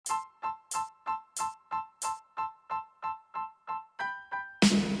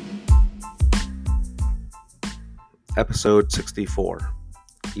Episode 64,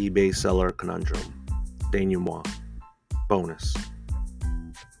 eBay Seller Conundrum, Denouement, bonus.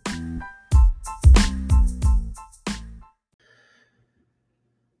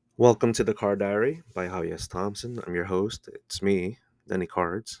 Welcome to the Card Diary by Javier Thompson. I'm your host. It's me, Denny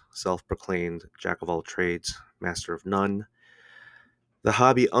Cards, self-proclaimed jack of all trades, master of none, the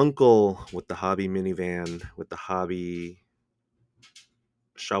hobby uncle with the hobby minivan, with the hobby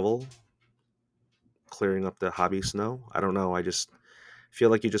shovel, clearing up the hobby snow. I don't know. I just feel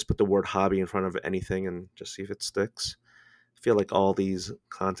like you just put the word hobby in front of anything and just see if it sticks. I feel like all these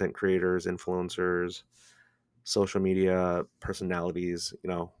content creators, influencers, social media personalities,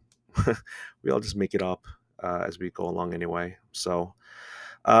 we all just make it up as we go along anyway. So,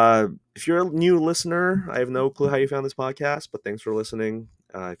 if you're a new listener, I have no clue how you found this podcast, but thanks for listening.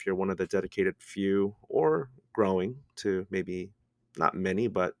 If you're one of the dedicated few or growing to maybe not many,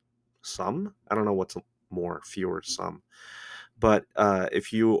 but some, I don't know what's more, few or some. But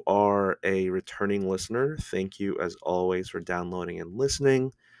if you are a returning listener, thank you as always for downloading and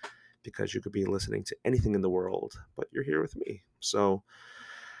listening, because you could be listening to anything in the world, but you're here with me. So,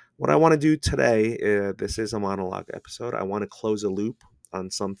 what I want to do today, this is a monologue episode. I want to close a loop on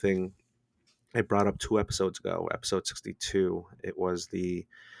something I brought up 2 episodes ago, episode 62. It was the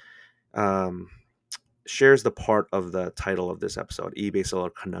um, shares the part of the title of this episode, eBay Seller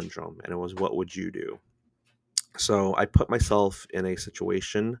Conundrum, and it was what would you do? So I put myself in a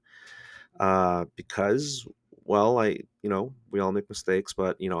situation because, well, we all make mistakes,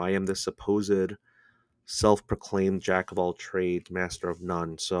 but I am this supposed self-proclaimed jack of all trades, master of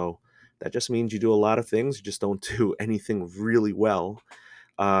none. So that just means you do a lot of things. You just don't do anything really well.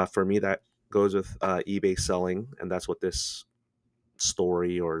 For me, that goes with eBay selling, and that's what this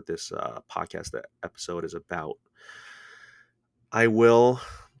story or this podcast episode is about. I will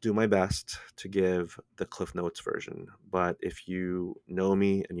do my best to give the Cliff Notes version, but if you know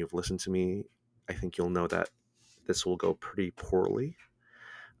me and you've listened to me, I think you'll know that this will go pretty poorly.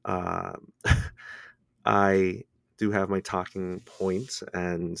 Um, I do have my talking points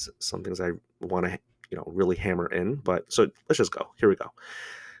and some things I want to, really hammer in. But so let's just go. Here we go.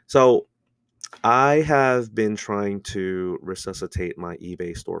 So I have been trying to resuscitate my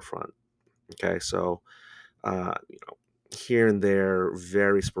eBay storefront. Okay, so uh, you know, here and there,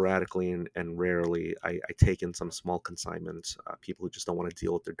 very sporadically and rarely, I take in some small consignments. People who just don't want to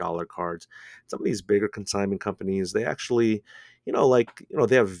deal with their dollar cards. Some of these bigger consignment companies, they actually,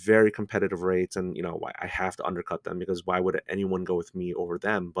 they have very competitive rates, and I have to undercut them because why would anyone go with me over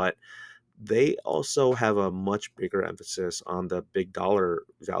them? But they also have a much bigger emphasis on the big dollar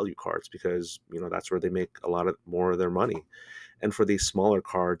value cards because that's where they make a lot of more of their money. And for these smaller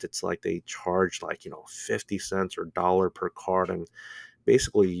cards, it's like they charge like 50 cents or dollar per card, and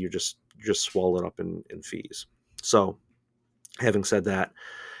basically you just swallow it up in fees. So having said that,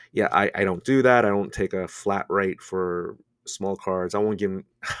 yeah, I don't do that. I don't take a flat rate for small cards. I won't give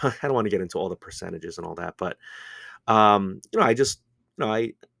I don't want to get into all the percentages and all that, but I just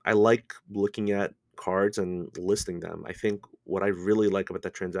I like looking at cards and listing them. I think what I really like about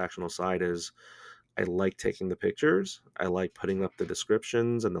the transactional side is I like taking the pictures, I like putting up the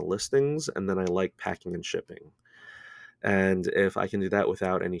descriptions and the listings, and then I like packing and shipping. And if I can do that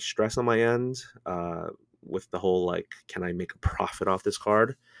without any stress on my end, with the whole like, can I make a profit off this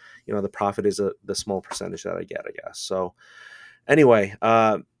card? The profit is the small percentage that I get, I guess. So anyway,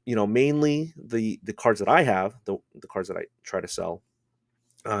 mainly the cards that I have, the cards that I try to sell,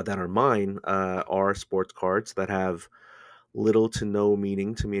 that are mine, are sports cards that have little to no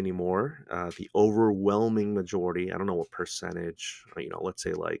meaning to me anymore. The overwhelming majority, I don't know what percentage, let's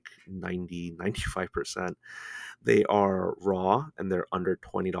say like 90, 95%, they are raw and they're under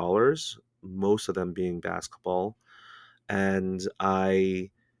 $20, most of them being basketball. And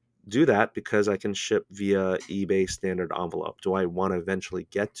I do that because I can ship via eBay standard envelope. Do I want to eventually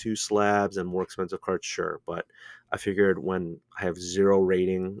get to slabs and more expensive cards? Sure. But I figured when I have zero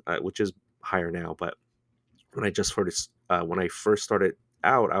rating, which is higher now, but when I first started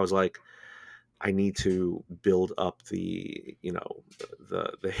out, I was like, I need to build up the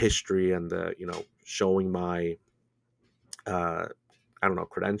history and the showing my I don't know,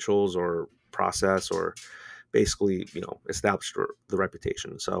 credentials or process, or basically establish the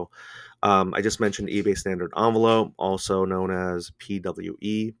reputation. So I just mentioned eBay standard envelope, also known as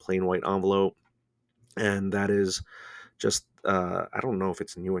PWE, plain white envelope, and that is just I don't know if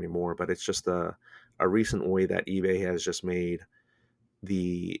it's new anymore, but it's just a recent way that eBay has just made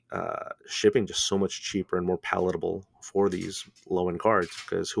the shipping just so much cheaper and more palatable for these low end cards,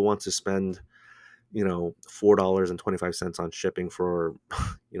 because who wants to spend $4.25 on shipping for a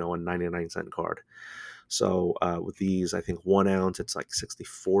 99-cent card? So with these, I think 1 ounce it's like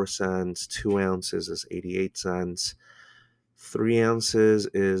 64 cents. 2 ounces is 88 cents. 3 ounces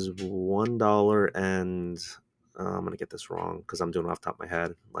is $1 and I'm gonna get this wrong because I'm doing it off the top of my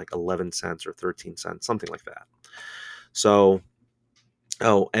head, like 11 cents or 13 cents, something like that. So,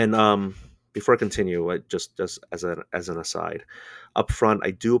 oh, and before I continue, just as an aside, up front,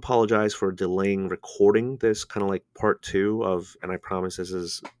 I do apologize for delaying recording this kind of like part two of, and I promise this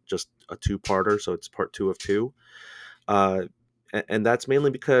is just a two-parter, so it's part two of two. Uh, and that's mainly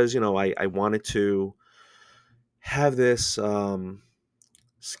because I wanted to have this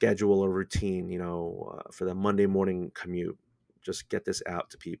schedule or routine, for the Monday morning commute. Just get this out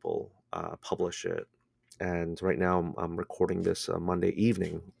to people, publish it. And right now I'm recording this Monday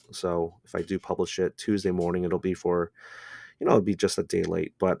evening. So if I do publish it Tuesday morning, it'll be for, it'll be just a day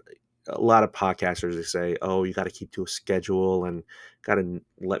late. But a lot of podcasters, they say, oh, you got to keep to a schedule and got to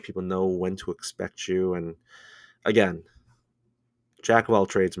let people know when to expect you. And again, jack of all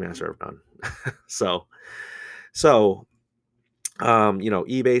trades, master of none. so, so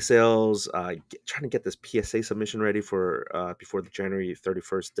eBay sales, trying to get this PSA submission ready for before the January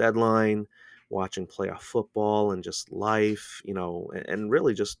 31st deadline, watching playoff football and just life, and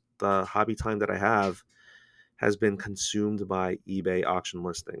really just the hobby time that I have has been consumed by eBay auction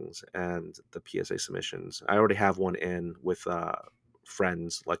listings and the PSA submissions. I already have one in with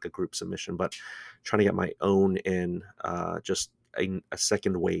friends, like a group submission, but trying to get my own in, just a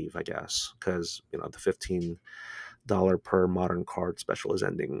second wave, I guess, because the $15 per modern card special is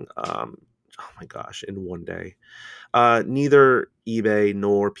ending. Oh my gosh, in one day. Neither eBay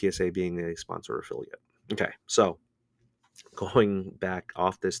nor PSA being a sponsor or affiliate. Okay, so going back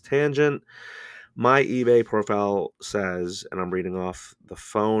off this tangent, my eBay profile says, and I'm reading off the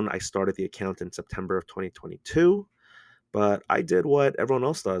phone, I started the account in September of 2022, but I did what everyone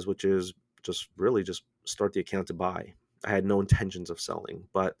else does, which is just start the account to buy. I had no intentions of selling,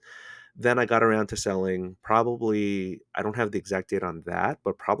 but then I got around to selling probably, I don't have the exact date on that,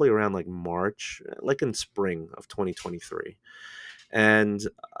 but probably around like March, like in spring of 2023. And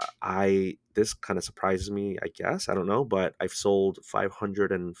this kind of surprises me, I guess. I don't know, but I've sold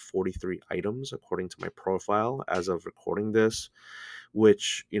 543 items according to my profile as of recording this,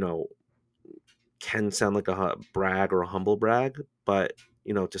 which, can sound like a brag or a humble brag, but,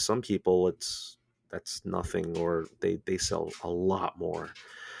 to some people, that's nothing, or they sell a lot more.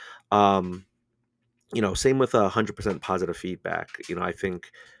 Um, Same with 100% positive feedback. I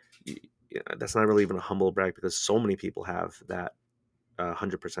think that's not really even a humble brag because so many people have that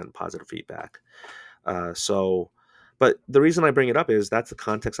 100% positive feedback. So, but the reason I bring it up is that's the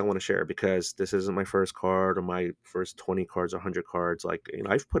context I want to share, because this isn't my first card or my first 20 cards or 100 cards. Like,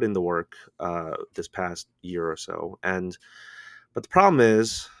 I've put in the work this past year or so. But the problem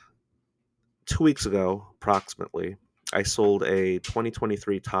is, 2 weeks ago, approximately, I sold a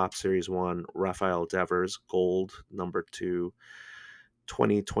 2023 Top Series 1 Rafael Devers Gold number 2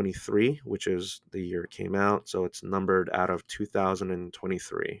 2023, which is the year it came out. So it's numbered out of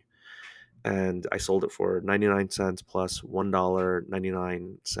 2023. And I sold it for 99 cents plus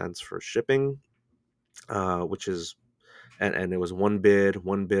 $1.99 for shipping, which is, and it was one bid,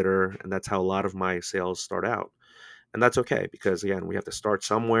 one bidder. And that's how a lot of my sales start out. And that's okay, because again, we have to start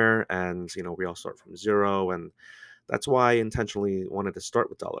somewhere, and we all start from zero. And that's why I intentionally wanted to start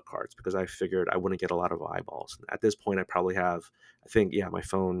with dollar cards, because I figured I wouldn't get a lot of eyeballs. At this point, I probably have, I think, yeah, my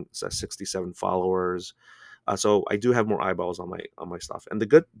phone says 67 followers. So I do have more eyeballs on my stuff, and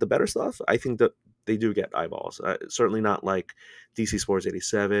the better stuff, I think that they do get eyeballs. Certainly not like DC Sports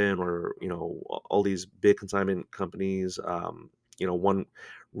 87 or all these big consignment companies. One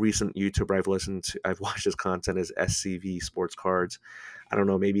recent YouTuber I've watched his content is SCV Sports Cards. I don't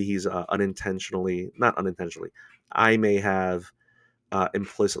know, maybe he's not unintentionally. I may have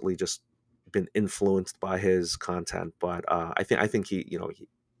implicitly just been influenced by his content, but I think he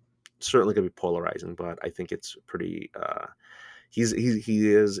certainly could be polarizing, but I think it's pretty. He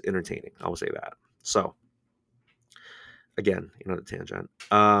is entertaining. I will say that. So again, the tangent.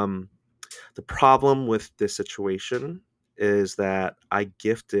 The problem with this situation is that I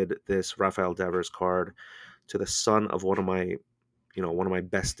gifted this Rafael Devers card to the son of one of my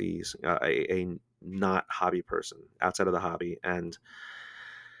besties, a not hobby person outside of the hobby. And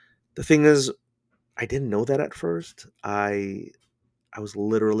the thing is, I didn't know that at first. I was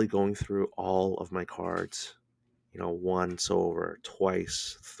literally going through all of my cards, once over,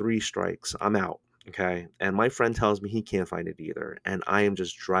 twice, three strikes, I'm out. Okay. And my friend tells me he can't find it either. And I am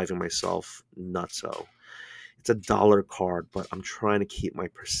just driving myself nuts. So it's a dollar card, but I'm trying to keep my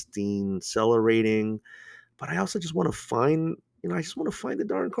pristine seller rating. But I also just want to find, I just want to find the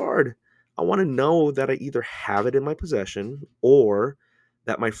darn card. I want to know that I either have it in my possession or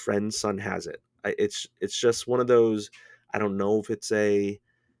that my friend's son has it. It's just one of those. I don't know if it's a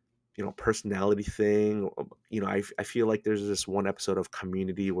personality thing. I feel like there's this one episode of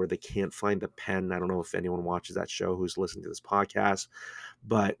Community where they can't find the pen. I don't know if anyone watches that show who's listening to this podcast,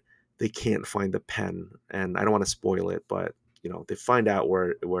 but they can't find the pen, and I don't want to spoil it, but they find out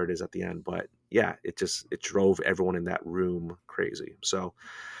where it is at the end. But yeah, it drove everyone in that room crazy. So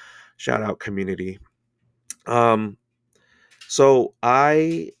shout out Community. um so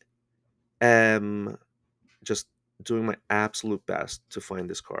I am just doing my absolute best to find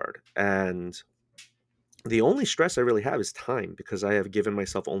this card, and the only stress I really have is time, because I have given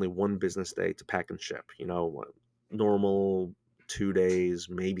myself only one business day to pack and ship. Normal 2 days,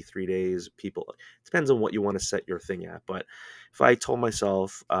 maybe 3 days. People, it depends on what you want to set your thing at. But if I told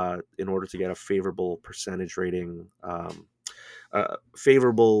myself, in order to get a favorable percentage rating,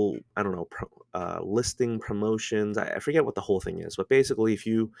 favorable, I don't know, listing promotions, I forget what the whole thing is. But basically, if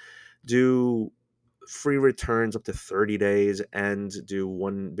you do free returns up to 30 days and do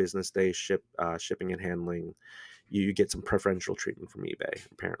one business day shipping and handling, you get some preferential treatment from eBay,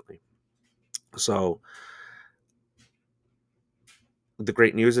 apparently. So the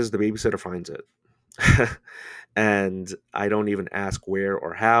great news is the babysitter finds it. And I don't even ask where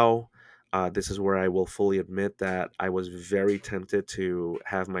or how. This is where I will fully admit that I was very tempted to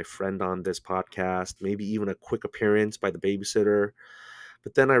have my friend on this podcast, maybe even a quick appearance by the babysitter.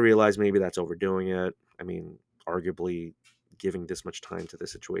 But then I realized maybe that's overdoing it. I mean, arguably, giving this much time to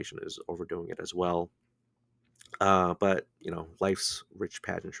this situation is overdoing it as well. But life's rich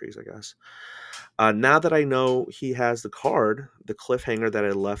pageantries, I guess. Now that I know he has the card, the cliffhanger that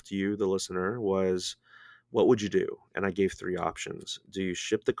I left you, the listener, was, what would you do? And I gave three options. Do you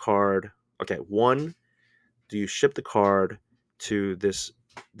ship the card? Okay, one, do you ship the card to this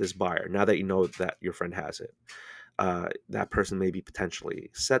buyer now that you know that your friend has it? That person may be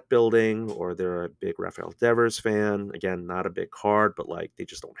potentially set building, or they're a big Rafael Devers fan. Again, not a big card, but like they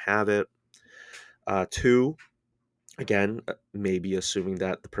just don't have it. Two, again, maybe assuming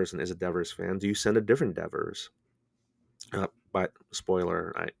that the person is a Devers fan, do you send a different Devers? But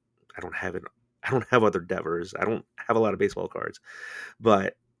spoiler, I don't have it. I don't have other Devers. I don't have a lot of baseball cards,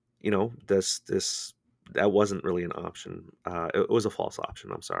 but this that wasn't really an option. It was a false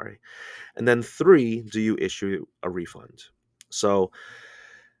option. I'm sorry. And then three, do you issue a refund? So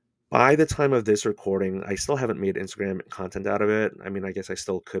by the time of this recording, I still haven't made Instagram content out of it. I mean, I guess I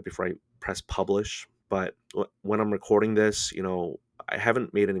still could before I press publish, but when I'm recording this, I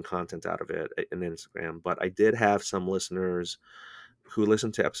haven't made any content out of it in Instagram, but I did have some listeners who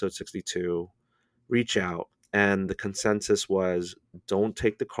listened to episode 62 reach out, and the consensus was, don't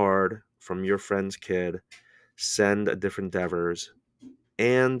take the card from your friend's kid, send a different Devers,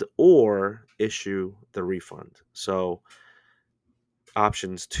 and or issue the refund. So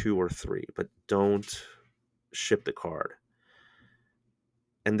options two or three, but don't ship the card.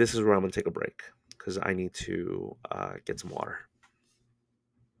 And this is where I'm going to take a break because I need to get some water.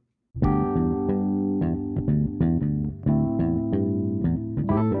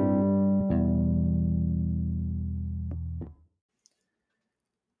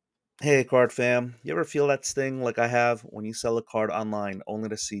 Hey, card fam. You ever feel that sting like I have when you sell a card online only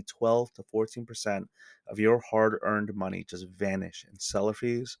to see 12 to 14% of your hard earned money just vanish in seller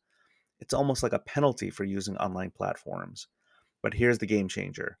fees? It's almost like a penalty for using online platforms. But here's the game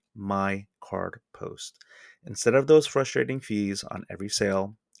changer: My Card Post. Instead of those frustrating fees on every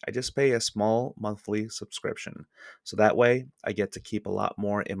sale, I just pay a small monthly subscription. So that way, I get to keep a lot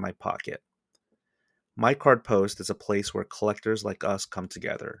more in my pocket. My Card Post is a place where collectors like us come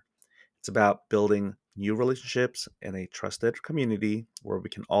together. It's about building new relationships in a trusted community where we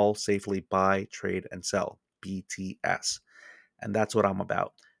can all safely buy, trade, and sell. BTS. And that's what I'm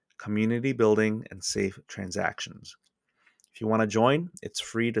about: community building and safe transactions. If you want to join, it's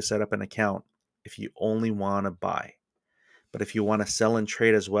free to set up an account if you only want to buy. But if you want to sell and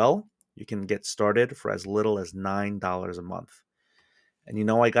trade as well, you can get started for as little as $9 a month.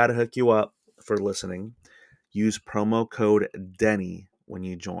 And I got to hook you up for listening. Use promo code Denny when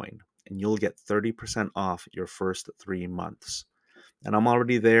you join, and you'll get 30% off your first 3 months. And I'm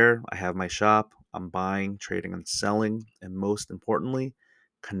already there. I have my shop. I'm buying, trading, and selling, and most importantly,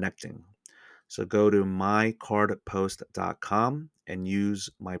 connecting. So go to mycardpost.com and use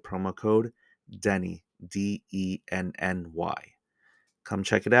my promo code Denny, Denny. Come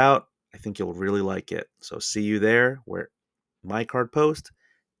check it out. I think you'll really like it. So see you there, where my card post,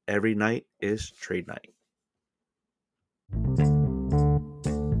 every night is trade night.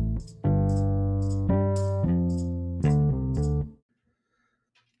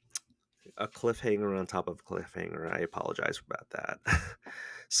 cliffhanger on top of a cliffhanger. I apologize about that.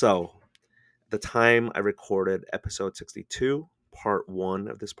 So, the time I recorded episode 62, part one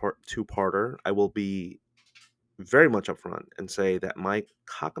of this part two parter, I will be very much upfront and say that my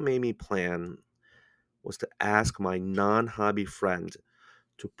cockamamie plan was to ask my non hobby friend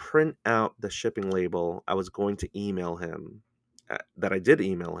to print out the shipping label I was going to email him, that I did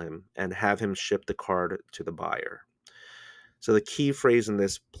email him, and have him ship the card to the buyer. So the key phrase in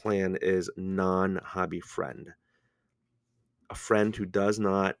this plan is non hobby friend. A friend who does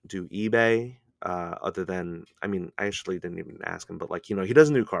not do eBay, other than, I mean, I actually didn't even ask him, but like, he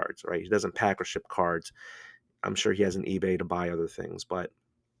doesn't do cards, right? He doesn't pack or ship cards. I'm sure he has an eBay to buy other things, but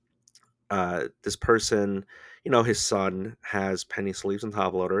this person, his son has penny sleeves and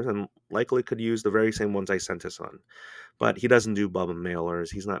top loaders and likely could use the very same ones I sent his son. But he doesn't do Bubba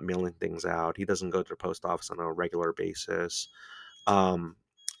mailers. He's not mailing things out. He doesn't go to the post office on a regular basis. Um,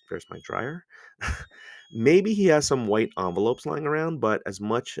 there's my dryer. Maybe he has some white envelopes lying around, but as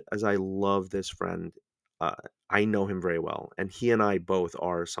much as I love this friend, uh, I know him very well, and he and I both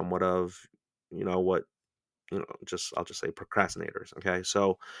are somewhat of, what, just I'll just say procrastinators. Okay,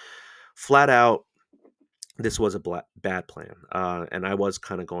 so flat out, this was a bad plan, and I was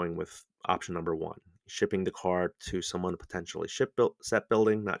kind of going with option number one, shipping the card to someone potentially set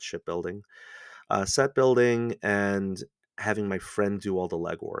building, not shipbuilding, set building, and having my friend do all the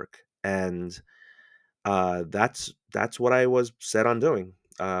legwork. And that's what I was set on doing.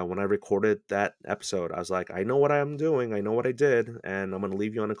 When I recorded that episode, I was like, I know what I'm doing, I know what I did, and I'm going to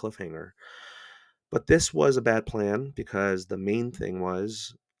leave you on a cliffhanger. But this was a bad plan because the main thing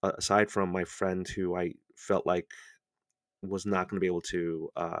was, aside from my friend who I felt like was not going to be able to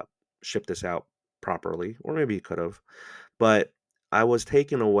ship this out properly, or maybe he could have, but I was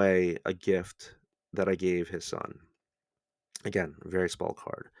taking away a gift that I gave his son. Again, very small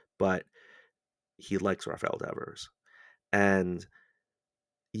card, but he likes Rafael Devers. And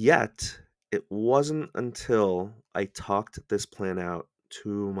yet, it wasn't until I talked this plan out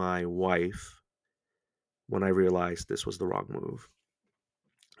to my wife when I realized this was the wrong move.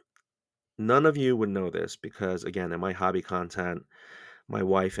 None of you would know this because, again, in my hobby content, my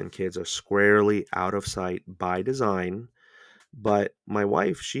wife and kids are squarely out of sight by design. But my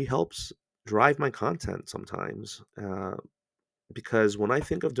wife, she helps drive my content sometimes, because when I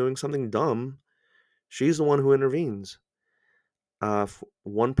think of doing something dumb, she's the one who intervenes.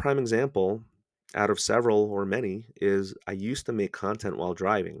 One prime example out of several or many is I used to make content while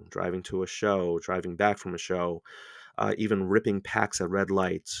driving to a show, driving back from a show, even ripping packs at red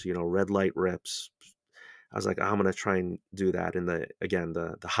lights, red light rips. I was like, I'm gonna try and do that in the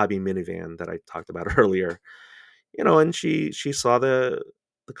hobby minivan that I talked about earlier. And she saw the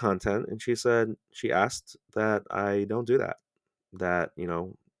content, and she asked that I don't do that. That,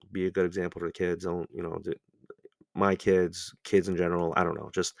 be a good example for the kids. Don't, my kids in general, I don't know,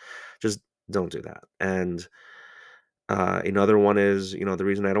 just don't do that. And another one is, the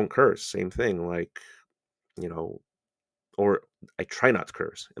reason I don't curse, same thing, like, you know, or I try not to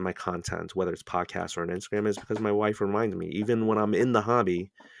curse in my content, whether it's podcasts or on Instagram, is because my wife reminds me, even when I'm in the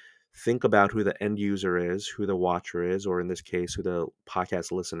hobby, think about who the end user is, who the watcher is, or in this case, who the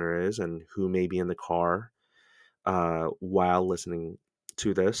podcast listener is, and who may be in the car while listening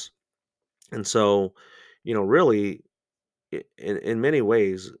to this. And so, really, in many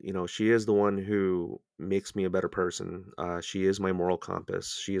ways, she is the one who makes me a better person. She is my moral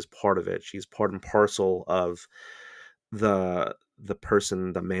compass. She is part of it. She's part and parcel of the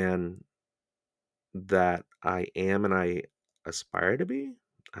person, the man that I am and I aspire to be.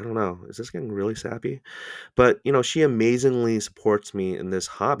 I don't know. Is this getting really sappy? But, she amazingly supports me in this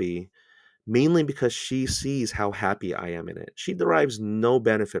hobby, mainly because she sees how happy I am in it. She derives no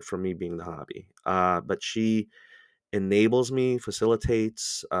benefit from me being the hobby, but she enables me,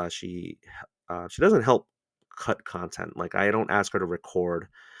 facilitates. She doesn't help cut content. Like, I don't ask her to record,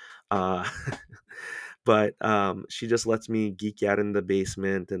 uh, but she just lets me geek out in the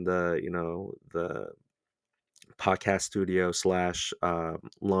basement and the podcast studio slash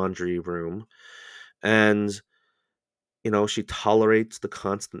laundry room. And she tolerates the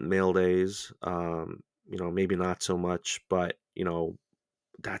constant mail days. Maybe not so much, but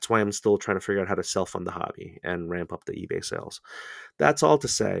that's why I'm still trying to figure out how to self-fund the hobby and ramp up the eBay sales. That's all to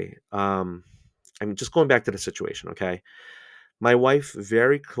say. I'm just going back to the situation, okay? My wife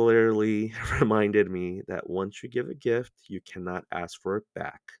very clearly reminded me that once you give a gift, you cannot ask for it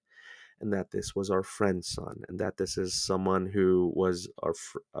back, and that this was our friend's son, and that this is someone who was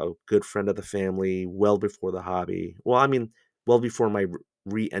a good friend of the family well before the hobby. Well, I mean, well before my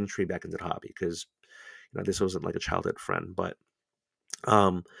re-entry back into the hobby, because this wasn't like a childhood friend, but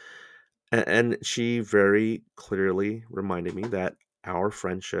um, And she very clearly reminded me that our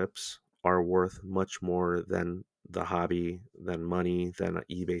friendships are worth much more than the hobby, than money, than a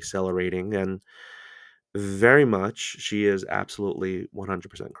eBay seller rating. And very much, she is absolutely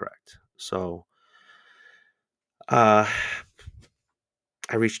 100% correct. So, uh,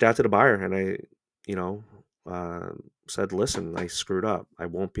 I reached out to the buyer and you know, said, listen, I screwed up. I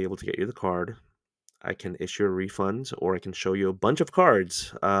won't be able to get you the card. I can issue a refund or I can show you a bunch of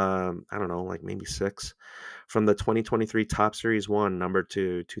cards. I don't know, like maybe six from the 2023 Top Series 1, number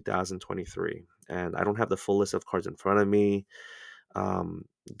to 2023. And I don't have the full list of cards in front of me. Um,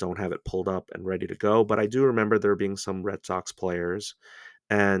 don't have it pulled up and ready to go, but I do remember there being some Red Sox players.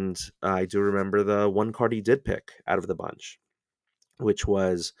 And I do remember the one card he did pick out of the bunch, which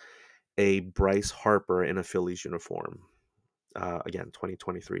was a Bryce Harper in a Phillies uniform. Again,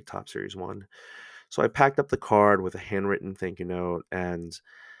 2023 Top Series 1. So I packed up the card with a handwritten thank you note, and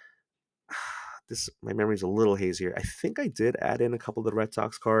this my memory's a little hazier. I think I did add in a couple of the Red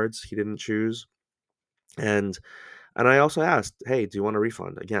Sox cards he didn't choose, and I also asked, "Hey, do you want a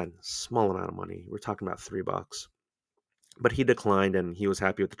refund?" Again, small amount of money. We're talking about $3, but he declined, and he was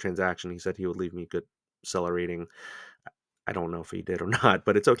happy with the transaction. He said he would leave me good seller rating. I don't know if he did or not,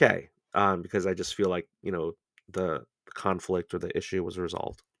 but it's okay, because I just feel like the conflict or the issue was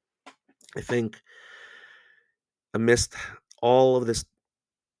resolved. I think amidst all of this,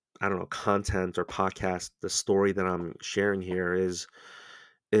 I don't know, content or podcast, the story that I'm sharing here is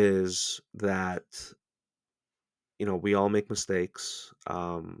that we all make mistakes,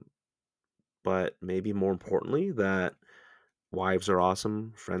 but maybe more importantly that wives are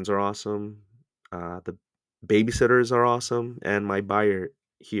awesome, friends are awesome, the babysitters are awesome, and my buyer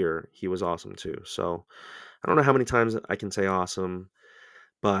here, he was awesome too. So I don't know how many times I can say awesome,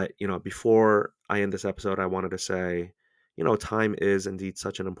 but before I end this episode, I wanted to say, time is indeed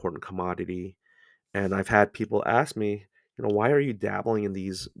such an important commodity. And I've had people ask me, why are you dabbling in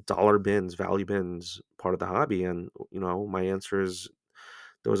these dollar bins, value bins, part of the hobby? And, my answer is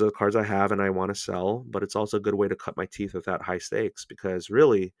those are the cards I have and I want to sell, but it's also a good way to cut my teeth without high stakes because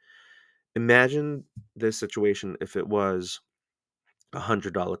really, imagine this situation if it was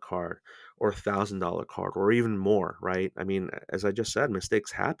 $100 card or $1,000 card or even more, right? I mean, as I just said,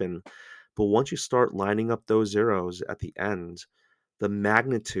 mistakes happen, but once you start lining up those zeros at the end, the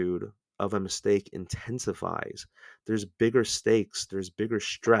magnitude of a mistake intensifies. There's bigger stakes, there's bigger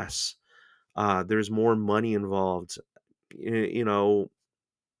stress, there's more money involved. You know,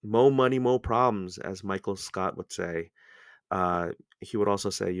 mo money, mo problems, as Michael Scott would say. He would also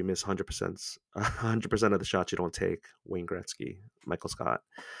say you miss 100%, 100% of the shots you don't take. Wayne Gretzky, Michael Scott.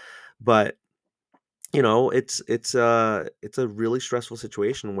 But it's a really stressful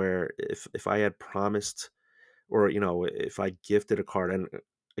situation where if I had promised or if I gifted a card, and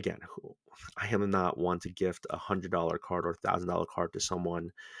again, I am not one to gift $100 card or $1,000 card to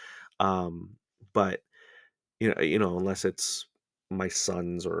someone, but unless it's my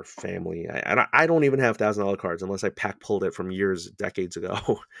sons or family, I don't even have $1,000 cards unless I pack pulled it from years, decades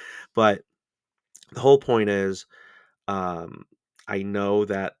ago. But the whole point is, um, I know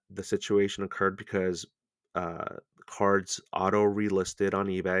that the situation occurred because cards auto relisted on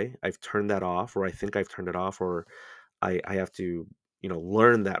eBay. I've turned that off, or I think I've turned it off, or I have to,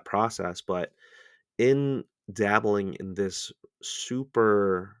 learn that process. But in dabbling in this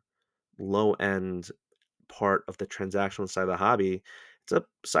super low end part of the transactional side of the hobby, it's a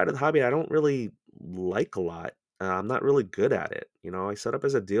side of the hobby I don't really like a lot. I'm not really good at it. I set up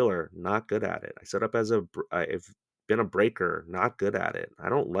as a dealer, not good at it. I set up as I've been a breaker, not good at it. I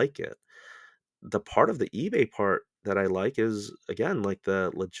don't like it. The part of the eBay part that I like is again like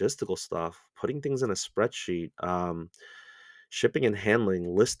the logistical stuff, putting things in a spreadsheet, shipping and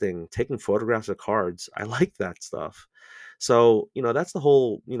handling, listing, taking photographs of cards. I like that stuff. So, that's the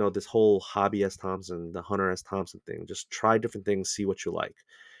whole, this whole hobby S. Thompson, the Hunter S. Thompson thing. Just try different things, see what you like.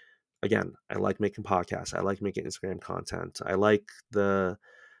 Again, I like making podcasts. I like making Instagram content. I like the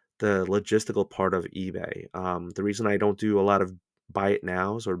logistical part of eBay. The reason I don't do a lot of buy it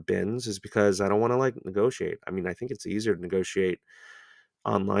nows or bins is because I don't want to like negotiate. I mean, I think it's easier to negotiate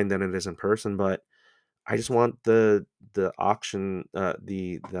online than it is in person, but I just want the auction,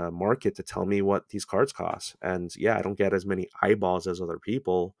 the market to tell me what these cards cost. And yeah, I don't get as many eyeballs as other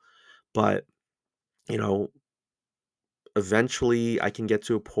people, but you know, eventually I can get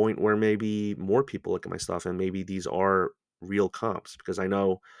to a point where maybe more people look at my stuff and maybe these are real comps because I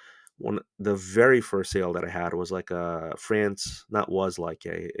know the very first sale that I had was like a France, not was like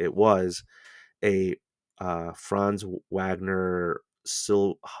a it was a Franz Wagner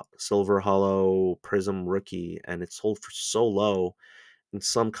Silver Hollow Prism rookie, and it sold for so low. and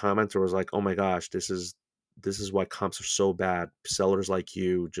some commenter was like, "Oh my gosh, this is why comps are so bad. Sellers like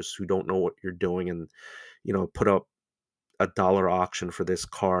you, just who don't know what you're doing, and put up a dollar auction for this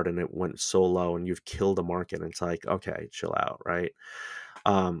card, and it went so low, and you've killed the market." And it's like, okay, chill out, right?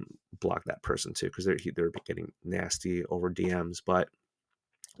 Um, Block that person too, because they're getting nasty over DMs. But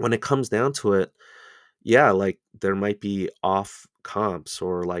when it comes down to it, yeah, like there might be off comps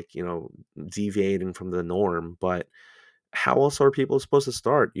or like deviating from the norm, but how else are people supposed to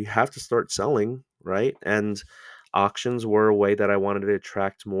start? You have to start selling, right? And auctions were a way that I wanted to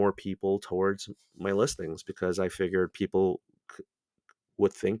attract more people towards my listings, because I figured people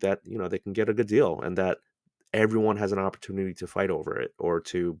would think that, they can get a good deal, and that everyone has an opportunity to fight over it or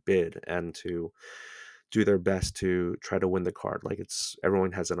to bid and to do their best to try to win the card. Like, it's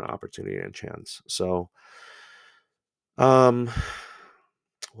everyone has an opportunity and chance. So, um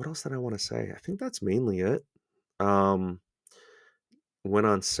what else did I want to say? I think that's mainly it. Um Went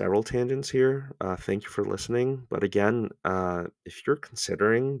on several tangents here. Thank you for listening. But again, if you're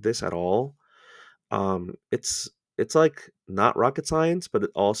considering this at all, it's like not rocket science, but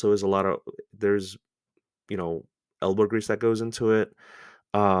it also is a lot of there's you know elbow grease that goes into it.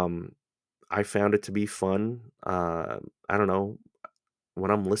 Um, I found it to be fun. I don't know,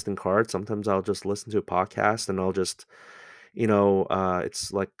 when I'm listing cards, sometimes I'll just listen to a podcast and I'll just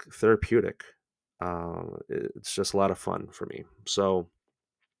it's like therapeutic. It's just a lot of fun for me. So,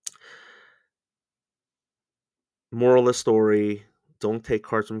 moral of the story, don't take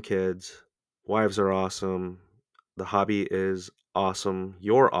cards from kids. Wives are awesome. The hobby is awesome.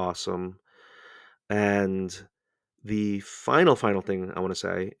 You're awesome. And the final thing I want to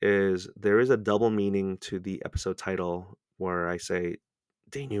say is there is a double meaning to the episode title where I say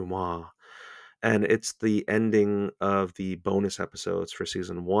denouement. And it's the ending of the bonus episodes for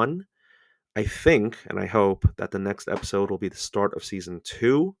season one. I think and I hope that the next episode will be the start of season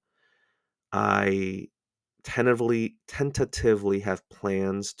two. I tentatively have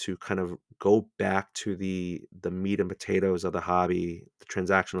plans to kind of go back to the meat and potatoes of the hobby, the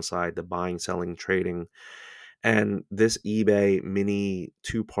transactional side, the buying, selling, trading. And this eBay mini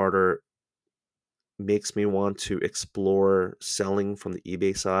two-parter makes me want to explore selling from the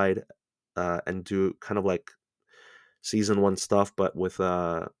eBay side, and do kind of like season one stuff, but with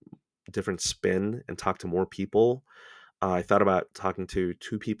a different spin, and talk to more people. I thought about talking to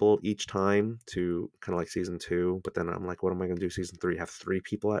two people each time to kind of like season two, but then I'm like, what am I going to do season three? Have three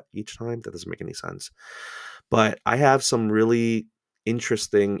people at each time? That doesn't make any sense. But I have some really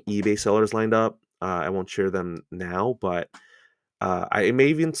interesting eBay sellers lined up. I won't share them now, but I may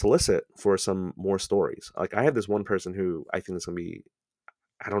even solicit for some more stories. Like, I have this one person who I think is going to be,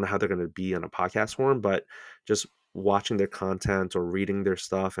 I don't know how they're going to be on a podcast form, but just watching their content or reading their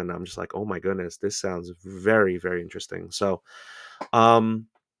stuff, and I'm just like, oh my goodness, this sounds very, very interesting. So, um,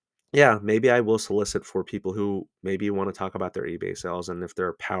 yeah, maybe I will solicit for people who maybe want to talk about their eBay sales, and if they're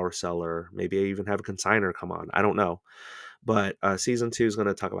a power seller, maybe I even have a consigner come on. I don't know, but season two is going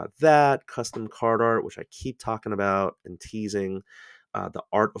to talk about that custom card art, which I keep talking about and teasing. The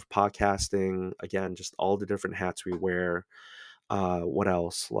art of podcasting, again, just all the different hats we wear. What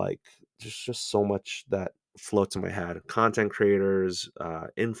else? Like, just so much that floats in my head. Content creators,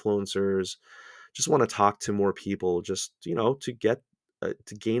 influencers. Just want to talk to more people. Just to get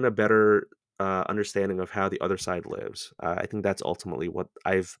to gain a better understanding of how the other side lives. I think that's ultimately what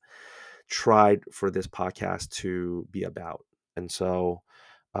I've tried for this podcast to be about. And so,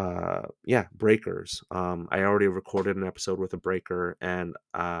 yeah, breakers. I already recorded an episode with a breaker, and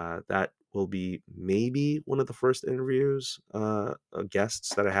that will be maybe one of the first interviews,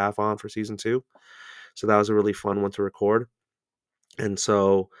 guests that I have on for season two. So that was a really fun one to record. And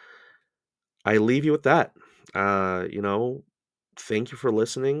so I leave you with that. Thank you for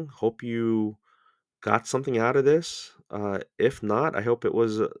listening. Hope you got something out of this. If not, I hope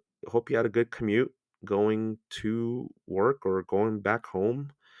hope you had a good commute going to work or going back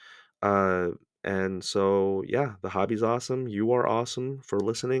home. Uh, and so, yeah, the hobby's awesome. You are awesome for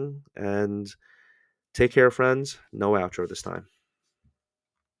listening. And take care, friends. No outro this time.